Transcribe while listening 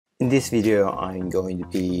this video I'm going to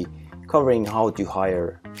be covering how to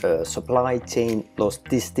hire a supply chain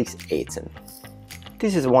logistics agent.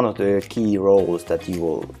 This is one of the key roles that you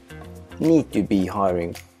will need to be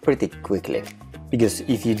hiring pretty quickly, because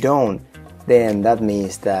if you don't, then that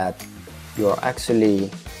means that you're actually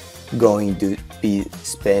going to be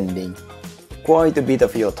spending quite a bit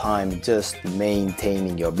of your time just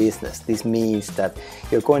maintaining your business. This means that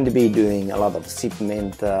you're going to be doing a lot of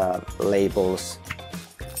shipment labels,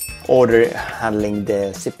 order handling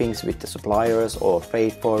the shippings with the suppliers or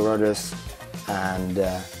freight forwarders, and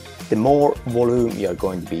the more volume you're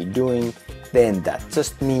going to be doing, then that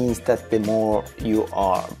just means that the more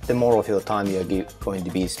of your time you're going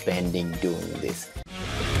to be spending doing this.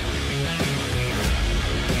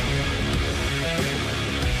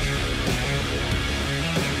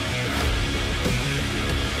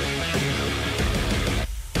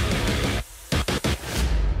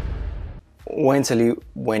 Eventually,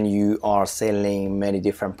 when you are selling many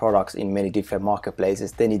different products in many different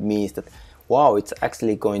marketplaces, then it means that wow, it's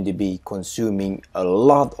actually going to be consuming a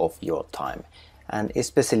lot of your time, and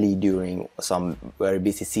especially during some very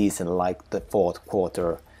busy season like the fourth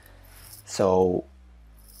quarter. So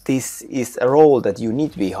this is a role that you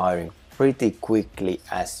need to be hiring pretty quickly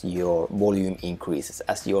as your volume increases,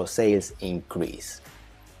 as your sales increase.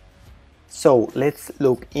 So let's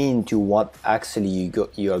look into what actually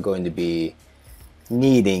you are going to be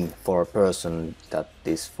needing for a person that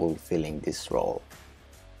is fulfilling this role.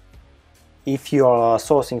 If you are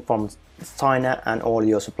sourcing from China and all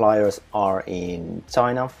your suppliers are in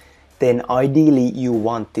China, then ideally you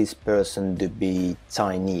want this person to be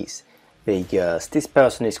Chinese, because this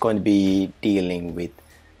person is going to be dealing with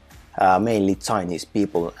mainly Chinese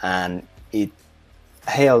people, and it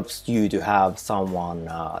helps you to have someone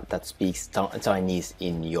that speaks Chinese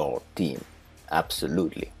in your team.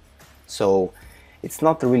 Absolutely. So it's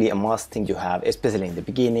not really a must thing to have, especially in the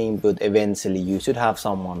beginning, but eventually you should have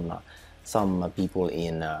some people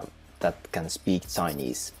in that can speak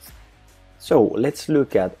Chinese. So let's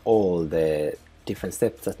look at all the different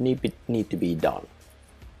steps that need to be done.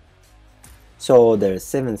 So there are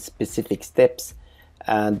 7 specific steps,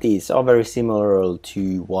 and these are very similar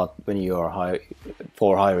to what when you are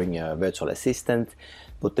hiring a virtual assistant,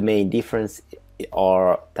 but the main difference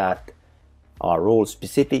are that are role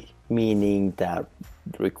specific, meaning that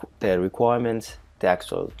the requirements, the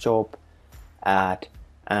actual job ad,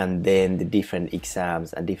 and then the different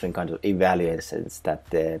exams and different kinds of evaluations that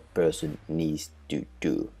the person needs to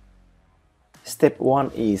do. Step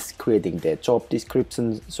 1 is creating the job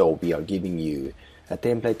description. So we are giving you a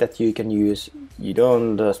template that you can use. You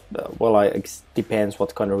don't it depends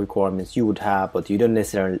what kind of requirements you would have, but you don't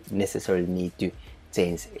necessarily need to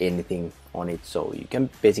change anything on it, so you can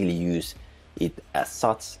basically use it as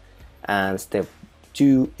such. And step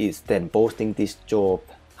 2 is then posting this job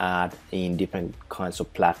ad in different kinds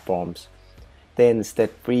of platforms. Then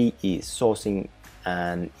step 3 is sourcing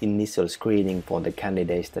and initial screening for the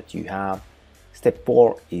candidates that you have. Step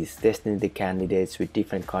 4 is testing the candidates with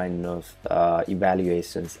different kind of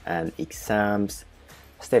evaluations and exams.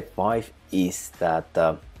 Step 5 is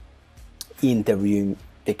that interviewing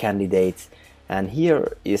the candidates, and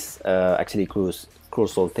here is actually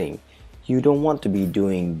crucial thing. You don't want to be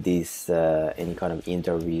doing this any kind of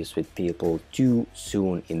interviews with people too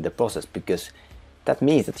soon in the process, because that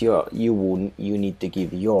means that you need to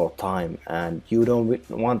give your time, and you don't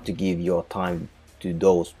want to give your time to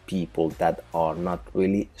those people that are not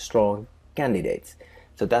really strong candidates.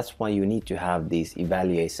 So that's why you need to have these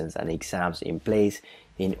evaluations and exams in place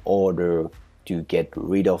in order to get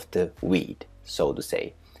rid of the weed, so to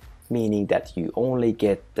say, meaning that you only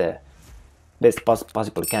get the best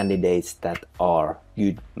possible candidates that are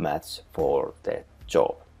good match for the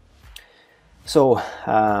job. So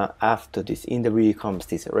after this interview comes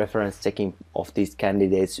this reference checking of these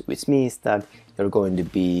candidates, which means that you're going to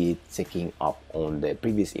be checking up on the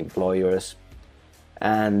previous employers.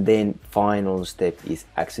 And then final step is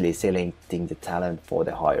actually selecting the talent for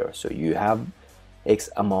the hire. So you have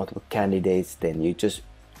X amount of candidates, then you just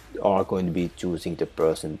are going to be choosing the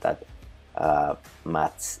person that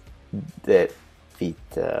matches the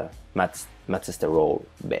role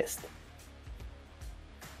best.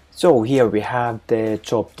 So here we have the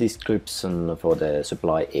job description for the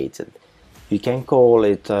supply agent. You can call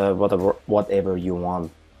it whatever you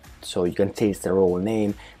want, so you can change the role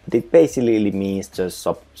name, but it basically means just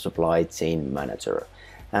supply chain manager.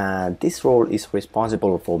 And this role is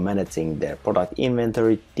responsible for managing their product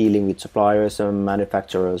inventory, dealing with suppliers and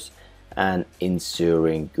manufacturers, and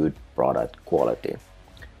ensuring good product quality.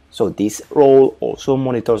 So this role also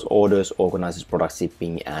monitors orders, organizes product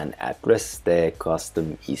shipping, and addresses the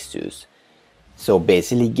custom issues. So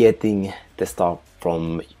basically getting the stuff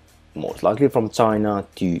from, most likely from China,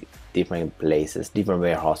 to different places, different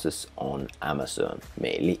warehouses on Amazon,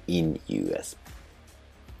 mainly in US.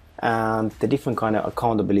 And the different kind of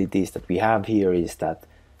accountabilities that we have here is that,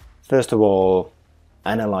 first of all,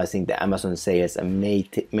 analyzing the Amazon sales and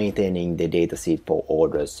maintaining the data sheet for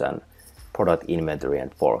orders and product inventory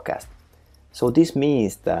and forecast. So this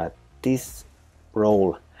means that this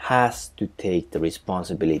role has to take the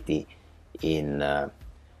responsibility in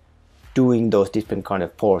doing those different kind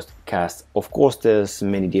of forecasts. Of course, there's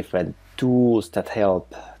many different tools that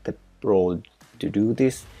help the role to do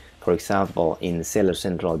this. For example, in Seller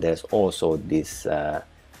Central, there's also this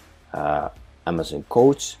Amazon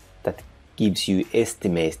coach that gives you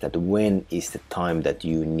estimates that when is the time that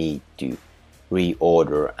you need to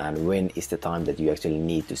reorder and when is the time that you actually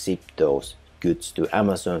need to ship those goods to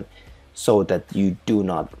Amazon, so that you do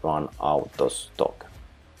not run out of stock.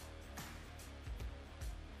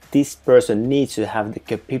 This person needs to have the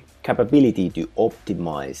capability to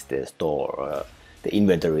optimize the store, the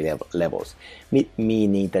inventory levels,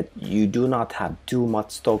 meaning that you do not have too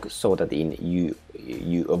much stock so that you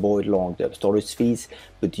avoid long-term storage fees,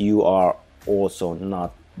 but you are also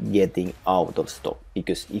not getting out of stock,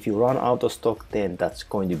 because if you run out of stock, then that's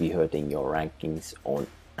going to be hurting your rankings on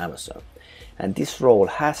Amazon. And this role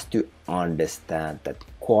has to understand that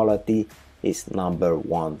quality is number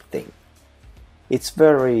one thing. It's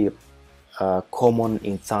very common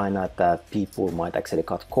in China that people might actually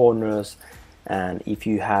cut corners, and if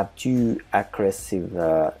you have too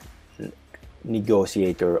aggressive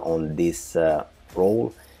negotiator on this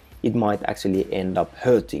role, it might actually end up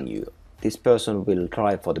hurting you. This person will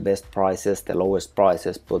try for the best prices, the lowest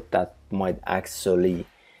prices, but that might actually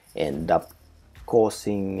end up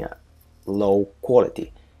causing low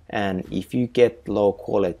quality. And if you get low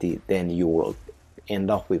quality, then you will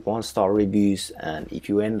end up with 1-star reviews, and if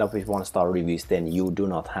you end up with 1-star reviews, then you do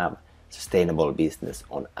not have sustainable business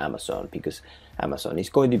on Amazon, because Amazon is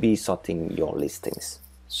going to be sorting your listings.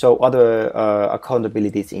 So other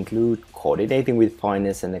accountabilities include coordinating with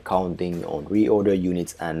finance and accounting on reorder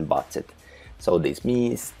units and budget. So this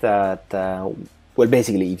means that, well,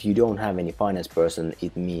 basically, if you don't have any finance person,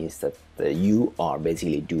 it means that you are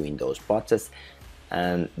basically doing those budgets,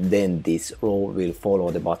 and then this role will follow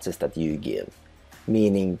the budgets that you give.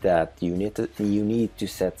 Meaning that you need to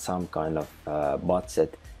set some kind of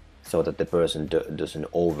budget so that the person doesn't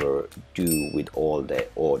overdo with all the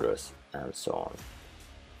orders and so on.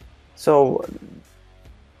 So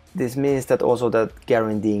this means that also that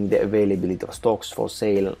guaranteeing the availability of stocks for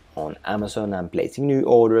sale on Amazon and placing new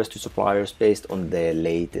orders to suppliers based on the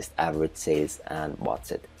latest average sales and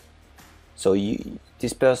budget. So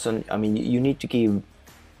this person, I mean, you need to give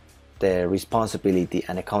the responsibility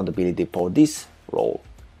and accountability for this role.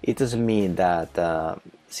 It doesn't mean that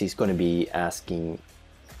she's going to be asking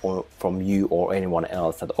from you or anyone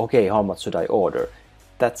else that, okay, how much should I order?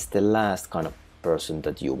 That's the last kind of person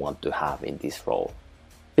that you want to have in this role,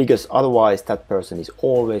 because otherwise that person is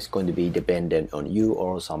always going to be dependent on you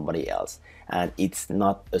or somebody else, and it's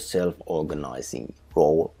not a self-organizing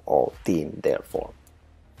role or team therefore.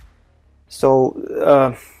 So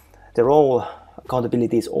the role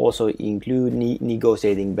accountabilities also include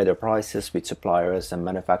negotiating better prices with suppliers and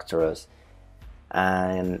manufacturers,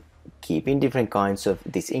 and keeping different kinds of,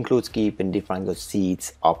 this includes keeping different kinds of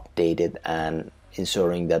sheets updated and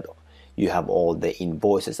ensuring that you have all the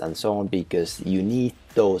invoices and so on, because you need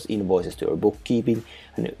those invoices to your bookkeeping,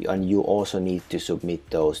 and you also need to submit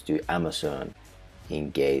those to Amazon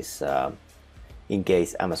in case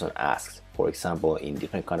Amazon asks, for example, in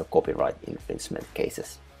different kind of copyright infringement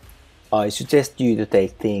cases. I suggest you to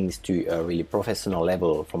take things to a really professional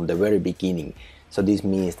level from the very beginning. So this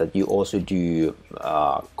means that you also do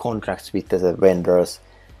contracts with the vendors,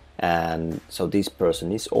 and so this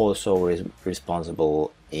person is also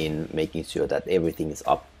responsible in making sure that everything is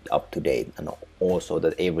up to date, and also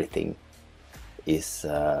that everything is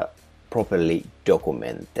properly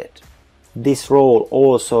documented. This role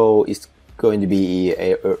also is going to be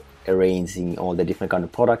arranging all the different kind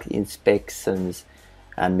of product inspections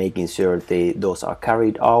and making sure those are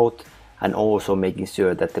carried out, and also making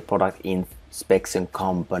sure that the product inspection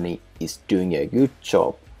company is doing a good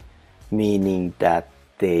job, meaning that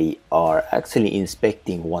they are actually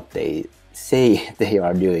inspecting what they say they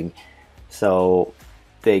are doing. So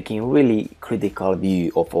taking really critical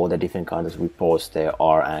view of all the different kinds of reports there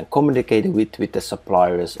are, and communicating with the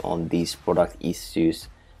suppliers on these product issues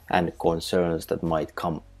and concerns that might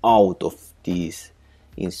come out of these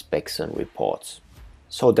inspection reports.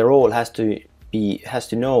 So the role has to be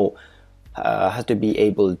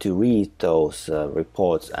able to read those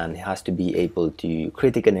reports, and has to be able to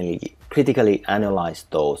critically analyze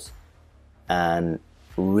those, and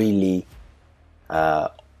really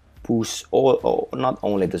push not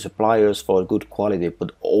only the suppliers for good quality,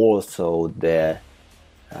 but also the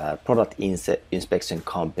product inspection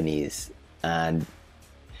companies. And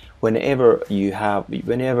whenever you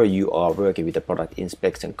are working with a product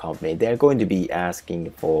inspection company, they're going to be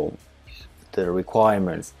asking for the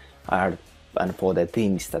requirements and for the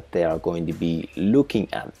things that they are going to be looking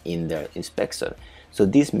at in their inspection. So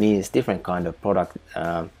this means different kind of product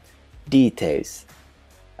details.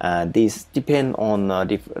 These depend on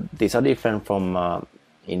these are different from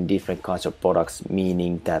in different kinds of products,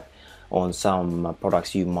 meaning that on some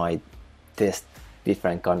products you might test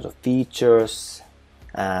different kinds of features,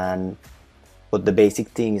 and but the basic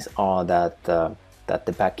things are that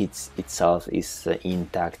the package itself is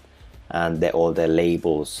intact, and all the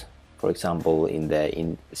labels, for example,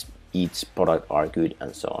 in each product are good,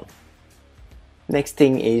 and so on. Next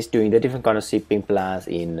thing is doing the different kind of shipping plans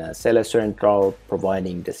in Seller Central,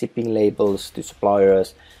 providing the shipping labels to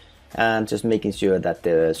suppliers, and just making sure that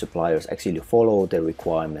the suppliers actually follow the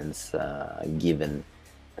requirements given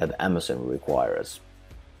that Amazon requires.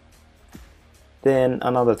 Then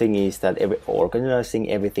another thing is that organizing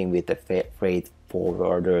everything with the freight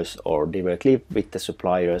forwarders or directly with the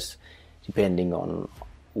suppliers, depending on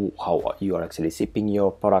how you are actually shipping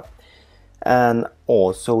your product, and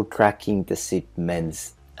also tracking the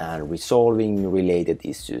shipments and resolving related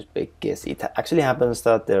issues, because it actually happens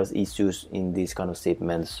that there's issues in these kind of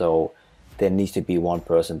shipments. So there needs to be one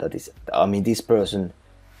person this person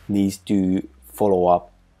needs to follow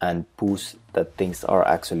up and push that things are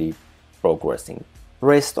actually progressing.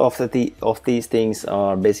 Rest of these things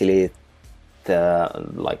are basically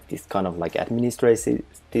this kind of administrative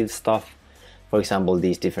stuff. For example,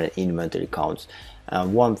 these different inventory counts.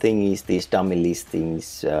 One thing is these dummy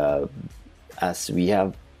listings, as we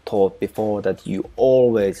have taught before, that you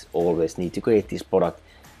always need to create this product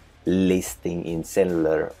listing in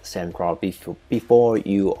Seller Central before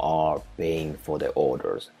you are paying for the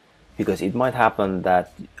orders, because it might happen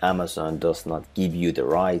that Amazon does not give you the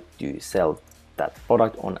right to sell that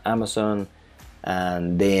product on Amazon,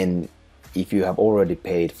 and then if you have already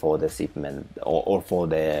paid for the shipment or for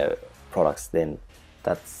the products, then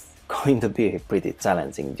that's going to be a pretty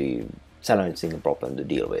challenging problem to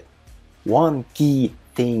deal with. One key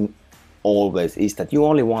thing always is that you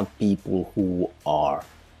only want people who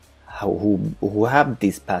have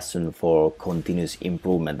this passion for continuous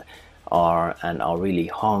improvement, and are really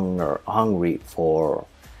hungry for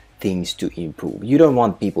things to improve. You don't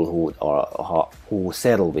want people who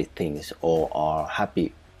settle with things or are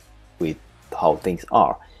happy with how things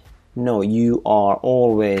are. No, you are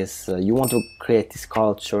always you want to create this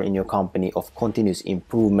culture in your company of continuous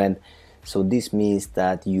improvement. So this means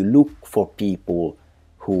that you look for people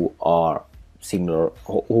who are similar,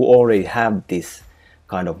 who already have this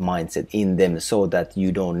kind of mindset in them, so that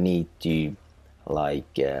you don't need to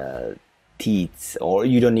teach, or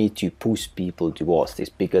you don't need to push people towards this,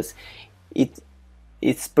 because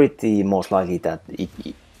it's pretty most likely that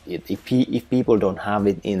if people don't have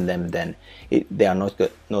it in them, then they are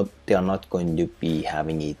not going to be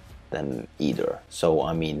having it then either. So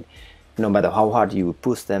no matter how hard you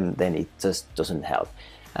push them, then it just doesn't help.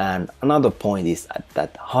 And another point is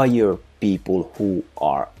that hire people who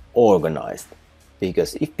are organized,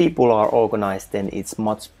 because if people are organized, then it's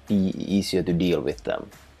much easier to deal with them.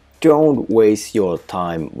 Don't waste your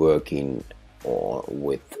time working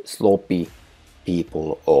with sloppy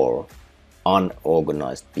people or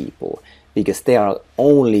unorganized people, because they are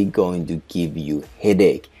only going to give you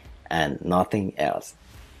headache and nothing else.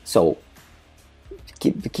 So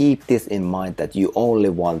keep this in mind, that you only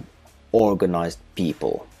want organized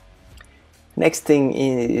people. Next thing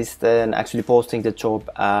is then actually posting the job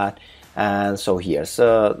ad. And so here's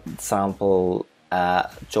a sample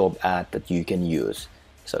job ad that you can use.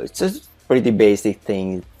 So it's just pretty basic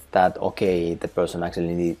thing that, okay, the person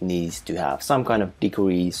actually needs to have some kind of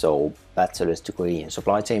degree, so bachelor's degree in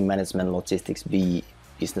supply chain management, logistics,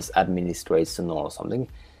 business administration, or something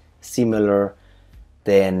similar.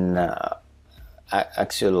 Then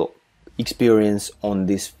actual experience on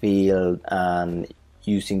this field, and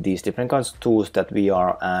using these different kinds of tools that we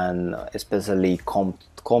are, and especially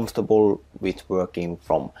comfortable with working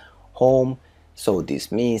from home. So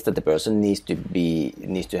this means that the person needs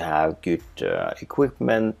to have good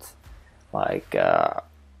equipment, like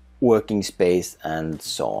working space and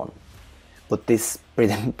so on. But this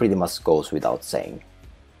pretty much goes without saying.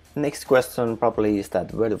 Next question probably is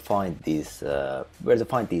that where to find these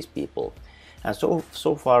people. And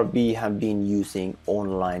so far we have been using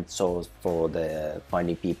online source for the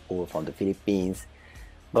finding people from the Philippines,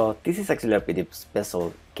 but this is actually a pretty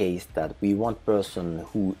special case that we want person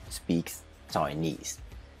who speaks Chinese.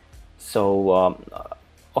 So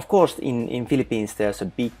of course in Philippines there's a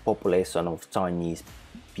big population of Chinese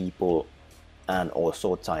people and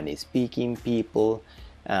also Chinese speaking people.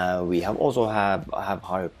 We have also have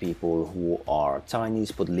hired people who are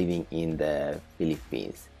Chinese but living in the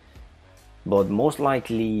Philippines. But most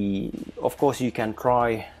likely, of course, you can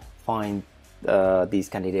try find these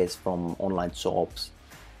candidates from online jobs.ph,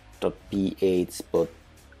 but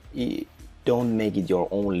don't make it your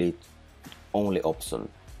only option,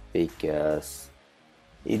 because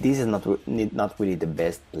this is not really the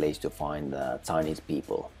best place to find Chinese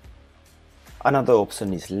people. Another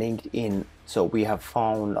option is LinkedIn. So we have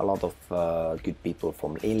found a lot of good people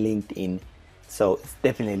from LinkedIn. So it's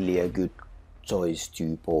definitely a good choice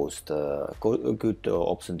to post, a good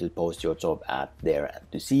option to post your job ad there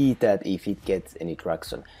to see that if it gets any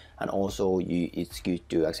traction. And also it's good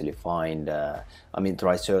to actually find,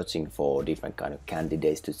 try searching for different kind of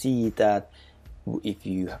candidates to see that if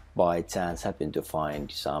you by chance happen to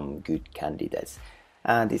find some good candidates.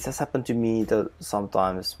 And it has happened to me that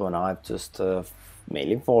sometimes when I've just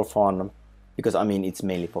mainly for fun, because it's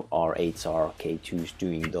mainly for our HR K2s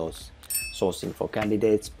doing those sourcing for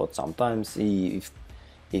candidates, but sometimes if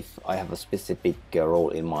I have a specific role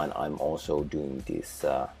in mind, I'm also doing this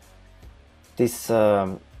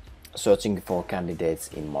searching for candidates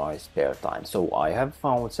in my spare time. So I have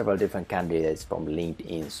found several different candidates from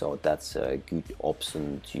LinkedIn, so that's a good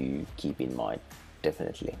option to keep in mind,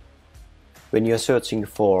 definitely. When you're searching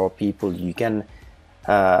for people, you can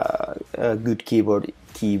a good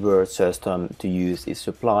keyword system to use is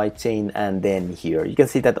supply chain, and then here you can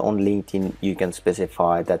see that on LinkedIn you can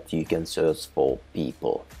specify that you can search for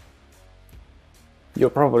people. You're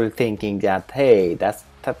probably thinking that, hey, that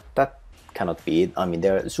cannot be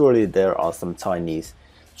it. Surely there are some Chinese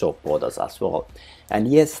job portals as well. And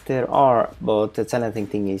yes, there are, but the challenging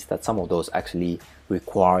thing is that some of those actually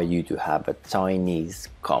require you to have a Chinese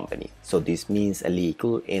company. So this means a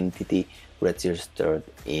legal entity registered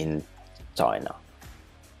in China.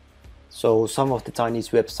 So some of the Chinese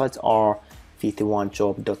websites are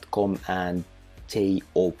 51job.com and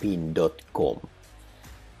jopin.com.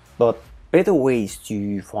 But better ways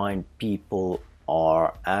to find people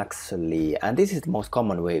are actually, and this is the most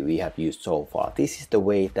common way we have used so far, this is the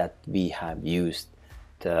way that we have used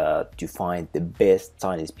to find the best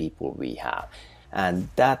Chinese people we have, and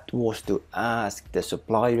that was to ask the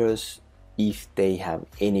suppliers if they have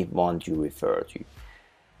anyone to refer to.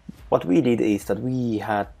 What we did is that we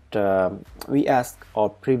asked our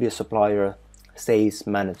previous supplier sales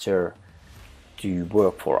manager to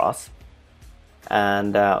work for us,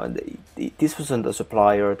 and this wasn't a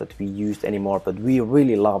supplier that we used anymore, but we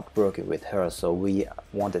really loved working with her, so we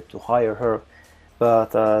wanted to hire her,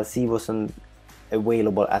 but she wasn't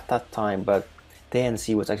available at that time. But then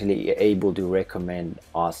she was actually able to recommend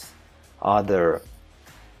us other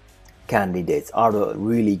candidates, other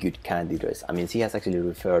really good candidates. She has actually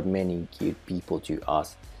referred many good people to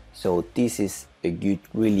us, so this is a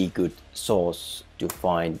really good source to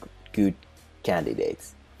find good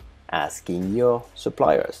candidates, asking your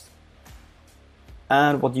suppliers.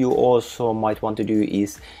 And what you also might want to do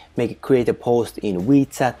is create a post in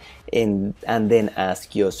WeChat and then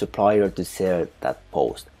ask your supplier to share that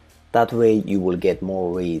post. That way you will get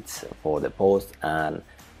more reads for the post, and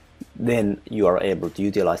then you are able to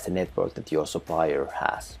utilize the network that your supplier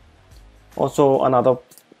has. Also, another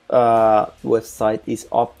website is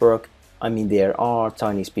Upwork. There are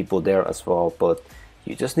Chinese people there as well, but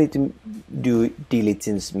you just need to do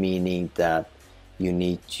diligence, meaning that you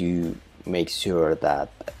need to make sure that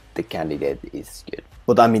the candidate is good.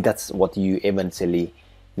 But that's what you eventually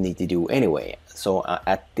need to do anyway. So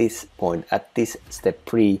at this point, at this step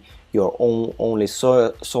 3, you're only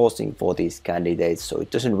sourcing for these candidates, so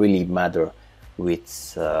it doesn't really matter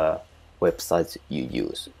which websites you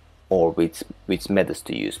use or which methods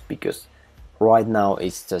to use, because right now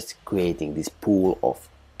it's just creating this pool of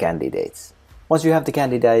candidates. Once you have the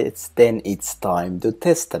candidates, then it's time to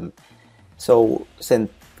test them. So send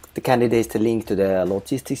the candidates the link to the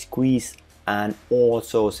logistics quiz, and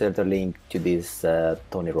also share the link to this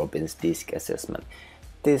Tony Robbins disc assessment.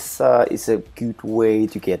 This is a good way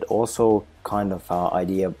to get also kind of an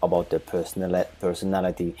idea about their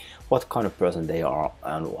personality, what kind of person they are,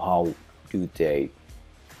 and how do they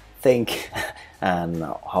think and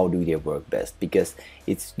how do they work best, because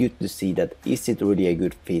it's good to see that is it really a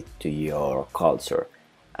good fit to your culture.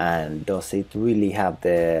 and does it really have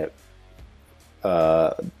the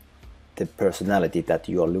personality that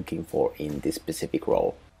you are looking for in this specific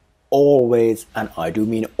role. Always, and I do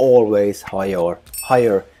mean always,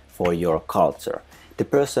 hire for your culture. The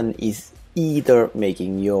person is either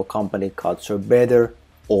making your company culture better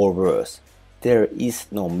or worse. There is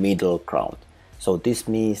no middle ground. So this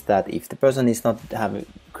means that if the person is not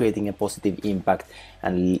creating a positive impact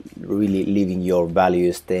and really living your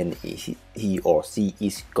values, then he or she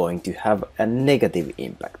is going to have a negative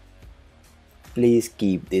impact. Please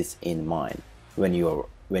keep this in mind when you're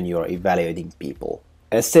evaluating people.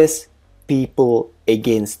 Assess people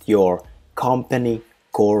against your company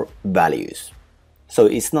core values. So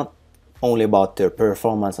it's not only about their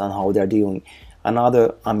performance and how they're doing. And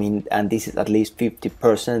this is at least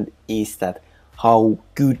 50%, is that how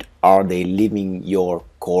good are they living your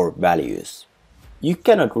core values. You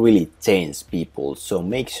cannot really change people, so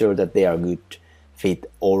make sure that they are good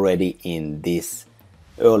fit already in this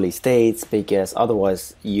early stage, because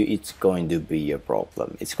otherwise it's going to be a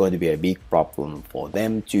problem. It's going to be a big problem for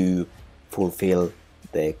them to fulfill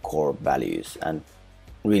their core values and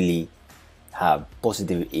really have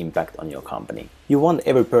positive impact on your company. You want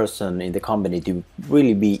every person in the company to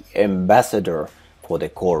really be ambassador for the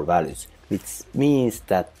core values, which means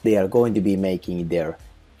that they are going to be making their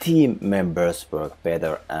team members work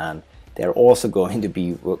better, and they're also going to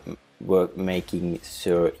be making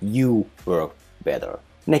sure you work better.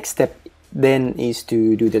 Next step then is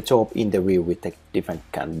to do the job interview with the different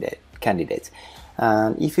candidates.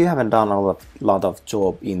 And if you haven't done a lot of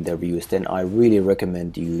job interviews, then I really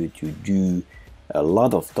recommend you to do a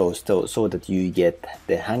lot of those so that you get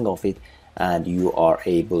the hang of it and you are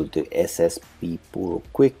able to assess people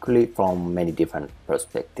quickly from many different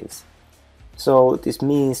perspectives. So this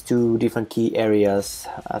means two different key areas.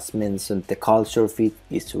 As mentioned, the culture fit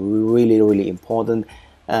is really important,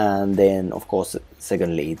 and then of course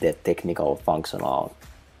secondly the technical functional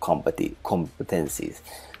competencies.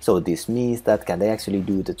 So this means that can they actually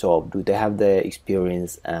do the job? Do they have the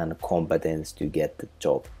experience and competence to get the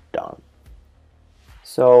job done?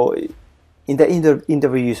 So in the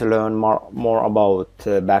interviews, you learn more about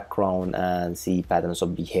background and see patterns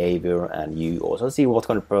of behavior, and you also see what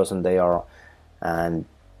kind of person they are, and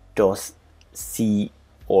does she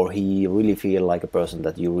or he really feel like a person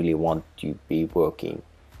that you really want to be working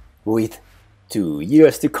with 2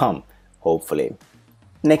 years to come, hopefully.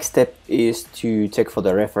 Next step is to check for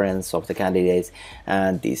the reference of the candidates,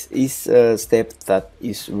 and this is a step that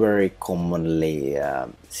is very commonly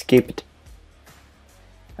skipped,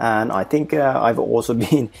 and I think I've also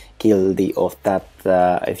been guilty of that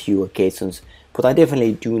a few occasions, but I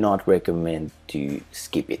definitely do not recommend to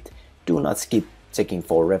skip it. Do not skip checking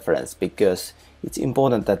for reference, because it's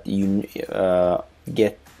important that you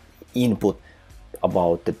get input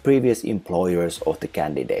about the previous employers of the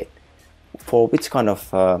candidate. For which kind of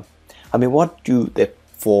what do the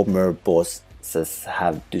former bosses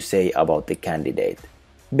have to say about the candidate?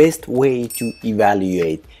 Best way to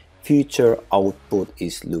evaluate future output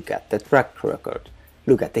is look at the track record,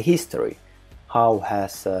 look at the history. How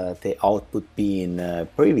has the output been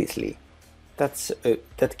previously?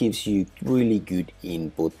 That gives you really good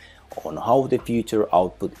input on how the future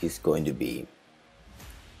output is going to be.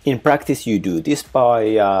 In practice, you do this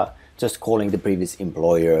by just calling the previous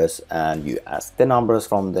employers, and you ask the numbers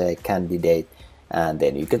from the candidate, and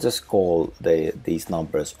then you can just call these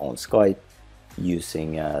numbers on Skype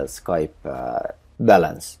using Skype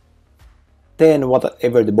balance. Then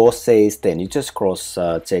whatever the boss says, then you just cross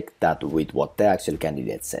check that with what the actual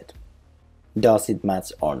candidate said. Does it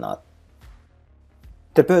match or not?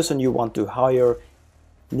 The person you want to hire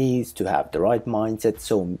needs to have the right mindset,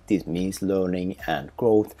 so this means learning and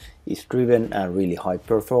growth, is driven and really high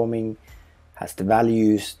performing, has the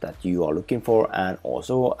values that you are looking for, and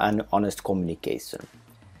also an honest communication.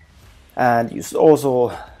 And you should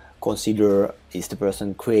also consider, is the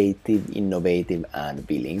person creative, innovative, and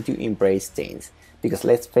willing to embrace change, because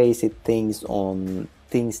let's face it, things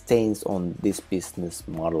change on this business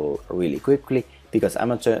model really quickly, because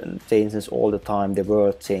amateur changes all the time, the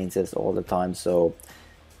world changes all the time, so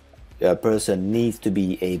a person needs to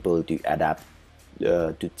be able to adapt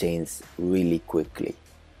to change really quickly.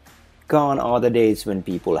 Gone are the days when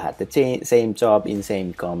people had the same job in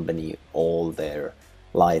same company all their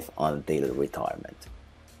life until retirement.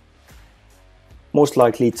 Most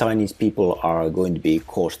likely Chinese people are going to be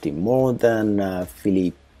costing more than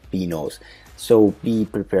Filipinos, so be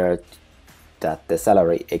prepared that the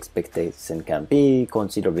salary expectation can be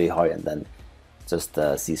considerably higher than just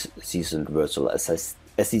seasoned virtual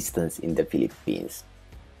assistants in the Philippines.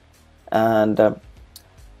 And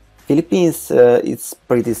Philippines, it's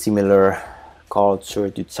pretty similar culture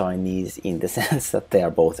to Chinese in the sense that they are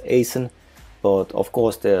both Asian, but of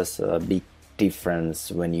course there's a big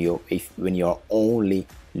difference when you're only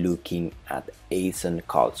looking at Asian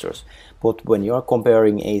cultures. But when you are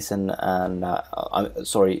comparing Asian and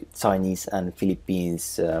Chinese and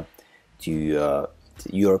Philippines to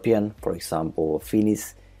European, for example,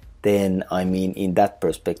 Finnish, then I mean in that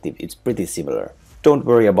perspective it's pretty similar. Don't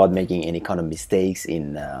worry about making any kind of mistakes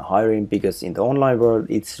in hiring, because in the online world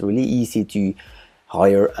it's really easy to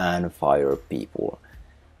hire and fire people.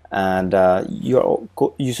 And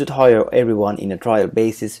you should hire everyone in a trial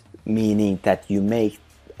basis, meaning that you make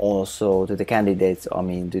also to the candidates, I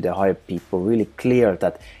mean to the hired people, really clear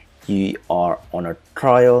that you are on a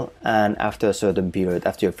trial, and after a certain period,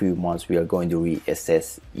 after a few months, we are going to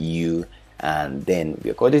reassess you, and then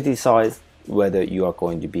we are going to decide whether you are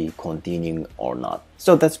going to be continuing or not.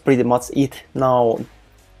 So that's pretty much it. Now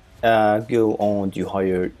go on to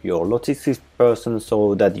hire your logistics person,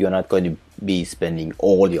 so that you're not going to be spending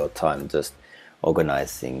all your time just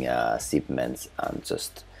organizing shipments and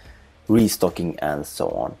just restocking and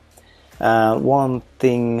so on. One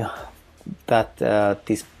thing that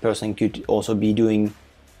this person could also be doing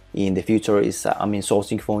in the future is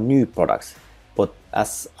sourcing for new products. But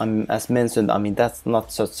as mentioned, that's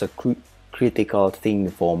not such a critical thing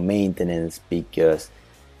for maintenance, because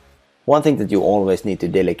one thing that you always need to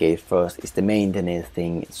delegate first is the maintenance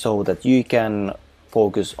thing, so that you can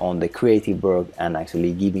focus on the creative work and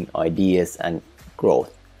actually giving ideas and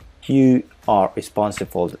growth. You are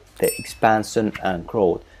responsible for the expansion and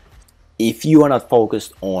growth. If you are not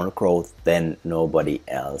focused on growth, then nobody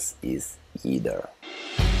else is either.